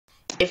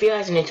If you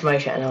guys are new to my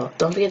channel,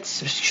 don't forget to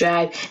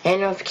subscribe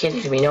and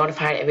notifications to be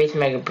notified every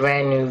time I make a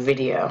brand new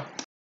video.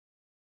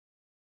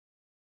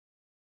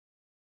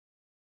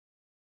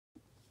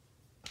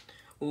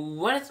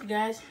 What is up,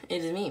 guys?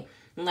 It is me,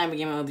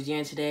 Lamborghini OBG,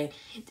 and today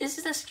this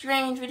is a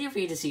strange video for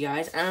you to see,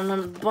 guys. An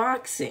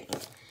unboxing.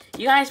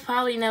 You guys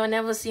probably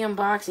never see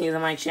unboxings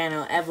on my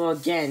channel ever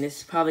again. This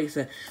is probably just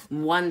a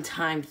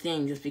one-time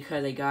thing just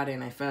because I got it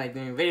and I felt like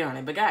doing a video on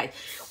it. But guys,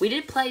 we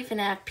did play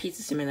FNAF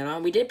Pizza Simulator.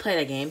 We did play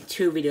that game,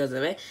 2 videos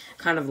of it.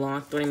 Kind of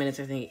long, 30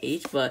 minutes I think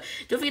each. But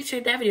don't forget to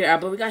check that video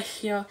out. But we got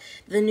here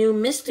the new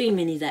mystery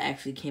minis that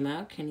actually came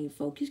out. Can you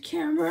focus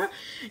camera?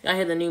 Got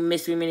here the new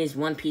mystery minis,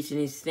 one piece in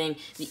this thing.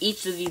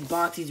 Each of these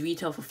boxes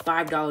retail for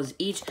 $5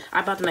 each.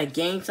 I bought them at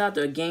GameStop.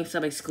 They're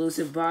GameStop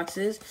exclusive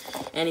boxes.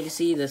 And you can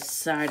see the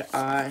side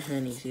art.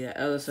 And you see the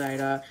other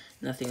side art,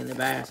 nothing in the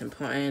back, that's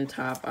important,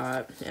 top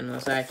art, and on the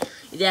side.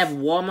 They have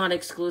Walmart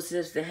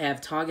exclusives, they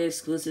have Target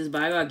exclusives,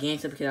 but I got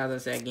GameStop because I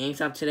was at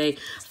GameStop today,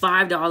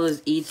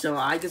 $5 each, so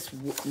I just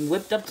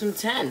whipped up some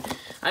 10.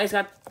 I just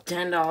got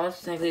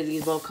 $10, technically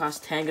these both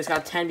cost 10, just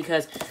got 10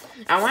 because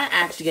I want to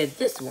actually get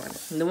this one.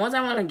 The ones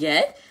I want to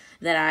get,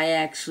 that I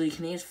actually,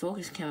 can use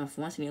focus camera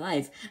for once in your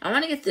life, I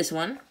want to get this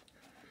one.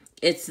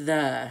 It's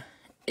the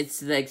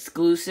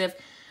exclusive,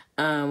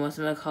 what's I'm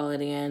going to call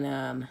it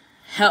again,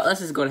 let's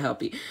just go to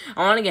Helpy.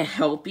 I want to get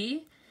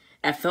Helpy.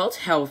 I felt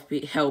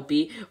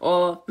Helpy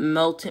or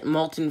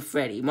Molten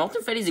Freddy.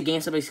 Molten Freddy is a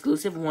GameStop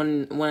exclusive,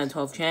 1 in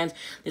 12 chance.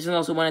 This one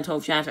also 1 in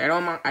 12 chance. I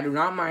do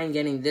not mind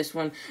getting this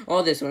one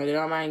or this one. I do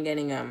not mind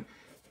getting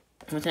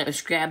what's that?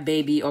 Scrap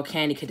Baby or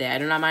Candy Cadet. I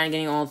do not mind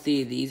getting all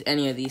 3 of these,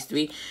 any of these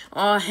 3,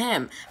 or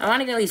him. I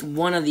want to get at least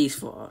 1 of these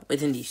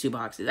within these 2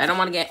 boxes. I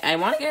want to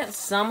get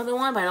some of the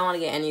one, but I don't want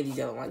to get any of these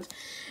other ones.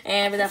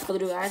 And without further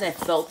ado, guys, I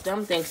felt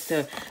them. Thanks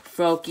to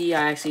Froky,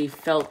 I actually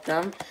felt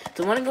them.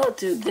 So I want to go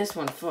to this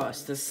one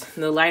first,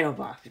 the lighter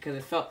box,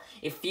 because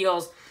it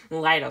feels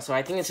lighter. So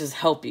I think this is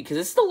Helpy, because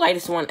this is the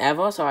lightest one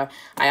ever. So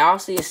I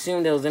honestly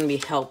assumed it was gonna be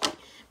Helpy.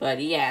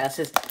 But yeah, let's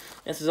just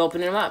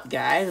open them up,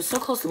 guys. It's so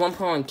close to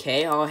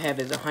 1.1K. All I have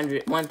is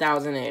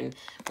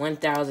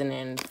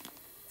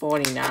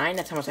 1,049.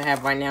 That's how much I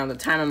have right now. The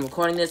time I'm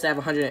recording this, I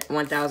have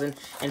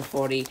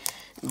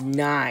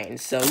 1,049.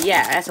 So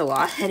yeah, that's a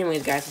lot.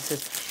 Anyways, guys, let's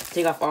just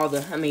take off all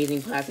the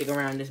amazing plastic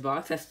around this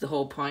box. That's the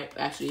whole point.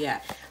 Actually,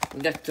 yeah.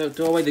 Let's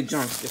throw away the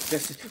junk. Let's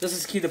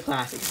just keep the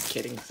plastic. Just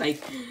kidding. It's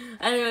like,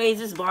 anyways,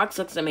 this box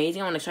looks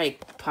amazing. I want to try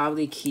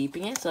probably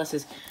keeping it. So let's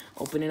just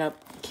open it up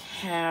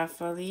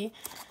carefully.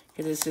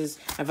 Because this is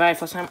my very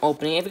first time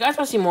opening it. If you guys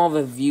want to see more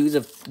reviews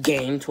of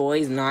game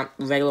toys, not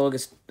regular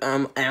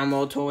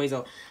Elmo toys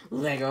or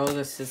Legos,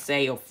 let's just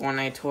say, or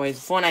Fortnite toys.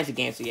 Fortnite's a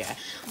game, so yeah.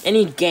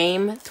 Any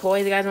game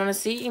toys you guys want to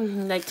see,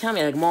 like, tell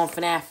me, like, more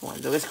FNAF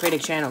ones. Or let's create a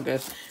channel,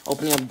 just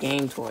opening up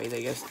game toys,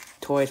 I guess,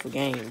 toys for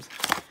games.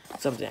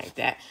 Something like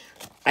that.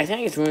 I think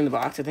I just ruined the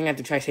box. I think I have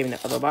to try saving the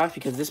other box,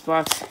 because this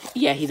box,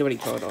 yeah, he's already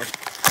totaled.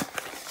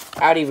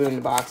 I already ruined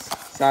the box.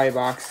 Sorry,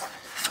 box.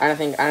 I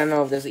don't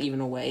know if there's even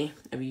a way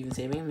of even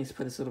saving him. Let's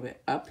put this a little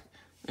bit up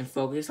and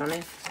focus on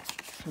it.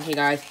 Okay,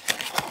 guys,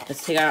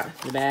 let's take out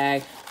the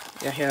bag.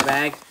 We got here the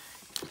bag.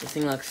 This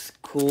thing looks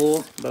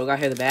cool, but we got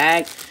here the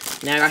bag.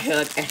 Now I got here,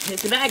 like,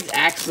 the bag's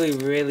actually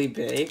really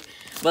big.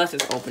 But let's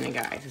just open it,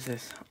 guys. Let's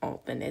just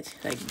open it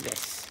like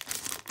this.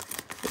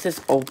 Let's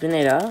just open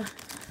it up.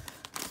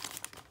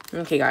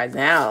 Okay, guys,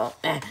 now,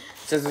 let's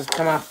just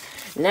come off.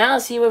 Now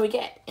let's see what we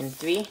get. In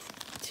 3,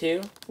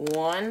 2,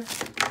 1.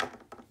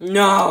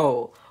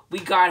 No! We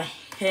got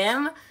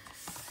him.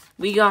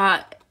 We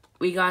got,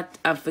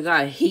 I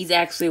forgot, he's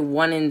actually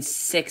 1 in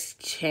 6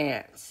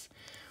 chance.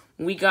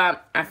 We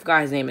got, I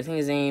forgot his name. I think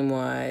his name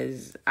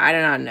was, I do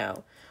not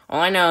know.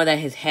 All I know is that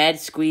his head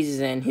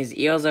squeezes in, his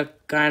ears are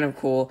kind of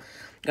cool.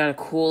 Got a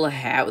cool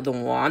hat with a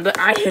wand, but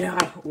I did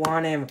not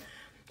want him.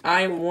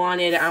 I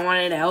wanted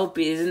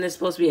Helpy. Isn't this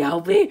supposed to be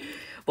Helpy?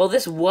 Well,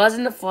 this was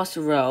in the first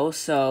row,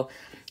 so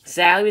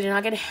sadly we did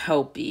not get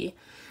Helpy.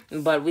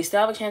 But we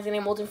still have a chance to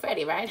get Molten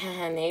Freddy, right?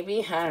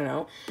 Maybe, I don't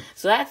know.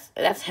 So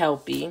that's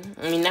Helpy.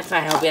 I mean, that's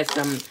not Helpy. That's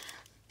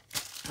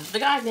what's the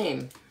guy's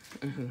name?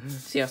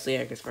 Seriously,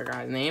 I just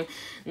forgot his name.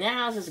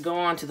 Now let's just go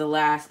on to the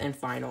last and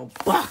final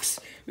box.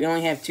 We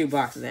only have 2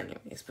 boxes,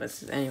 anyways.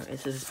 But anyways,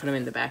 let's just put them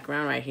in the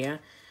background right here.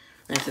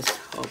 Let's just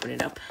open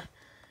it up.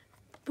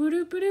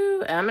 Boo-doo,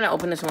 boo-doo. I'm gonna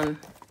open this one.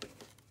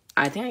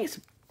 I think I just...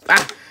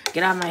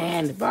 get out of my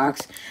hand,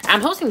 box.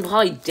 I'm posting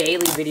probably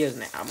daily videos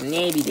now.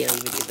 Maybe daily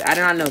videos. I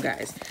do not know,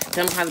 guys.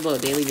 Sometimes below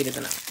daily videos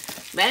or not.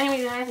 But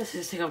anyway, guys, let's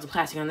just take off the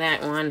plastic on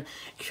that one.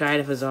 Try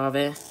to preserve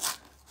it.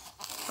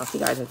 Okay,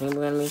 guys, I think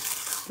we're gonna be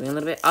doing a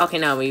little bit. Okay,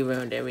 no, we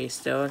ruined it. We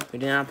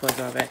did not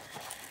preserve it.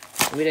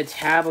 We did a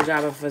terrible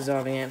job of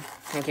preserving it.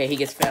 Okay, he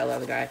gets failed, the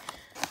other guy.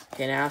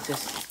 Okay, now let's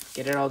just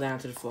get it all down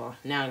to the floor.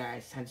 Now,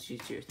 guys, time to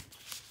choose.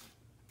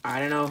 I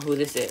don't know who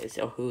this is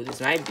or who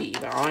this might be,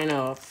 but all I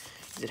know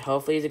is that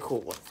hopefully it's a cool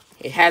one.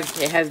 It has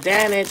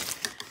damage.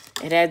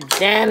 It has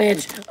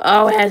damage.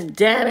 Oh, it has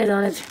damage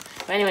on it.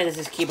 But anyway, let's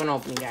just keep on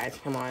opening, guys.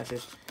 Come on, it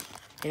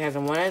has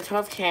a 1 in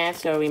 12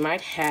 chance, so we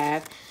might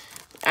have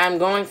I'm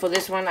going for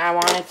this one. I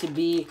want it to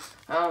be,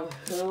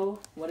 who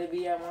would it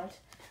be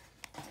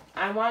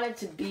I want it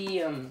to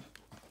be,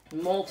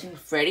 Molten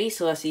Freddy.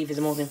 So let's see if it's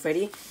a Molten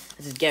Freddy.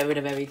 Let's just get rid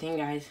of everything,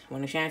 guys.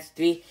 One chance.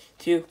 3,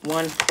 2,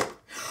 1.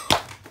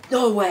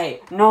 No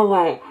way. No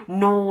way.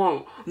 No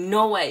way.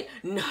 No way.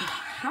 No.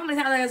 How many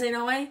times am I gonna say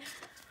no way?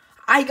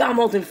 I got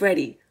Molten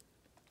Freddy.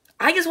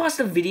 I just watched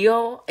a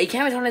video. You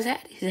can't even turn his head.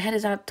 His head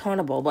is not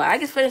turnable. But I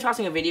just finished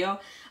watching a video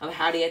of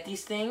how to get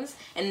these things.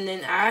 And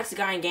then I asked the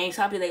guy in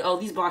GameStop, he's like, oh,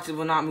 these boxes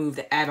will not move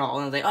at all.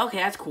 And I was like, okay,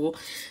 that's cool.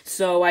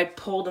 So I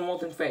pulled a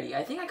Molten Freddy.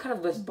 I think I could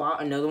have just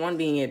bought another one,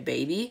 being a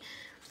baby.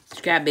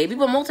 Scrap baby.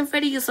 But Molten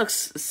Freddy just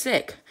looks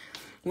sick.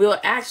 We were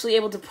actually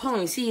able to pull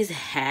him. You see his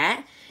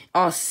hat?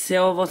 All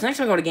silver. So next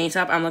time I go to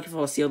GameStop, I'm looking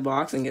for a sealed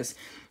box and just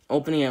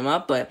opening him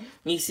up. But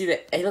you see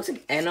that he looks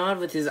like Ennard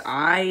with his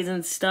eyes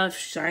and stuff,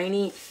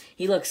 shiny.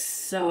 He looks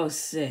so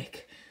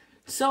sick.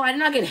 So I did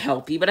not get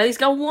Helpy, but at least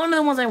got one of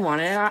the ones I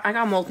wanted. I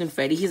got Molten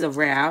Freddy. He's a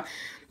rare.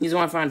 He's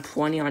one I found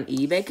 20 on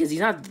eBay because he's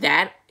not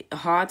that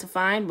hard to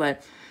find,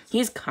 but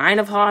he's kind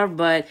of hard.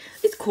 But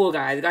it's cool,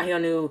 guys. I got here a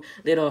new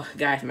little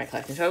guy for my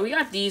collection. So we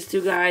got these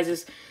two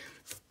guys.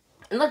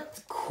 It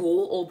looked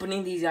cool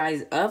opening these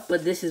guys up,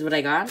 but this is what I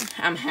got.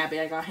 I'm happy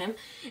I got him.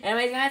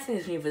 Anyways, guys,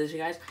 thanks for this, you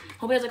guys.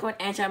 Hope you guys like what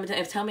and chat.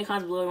 Tell me in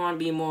comments below if you want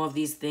to be more of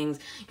these things,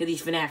 because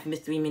these FNAF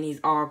mystery minis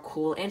are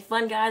cool and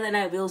fun, guys, and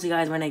I will see you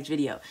guys in my next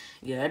video.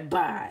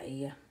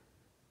 Goodbye.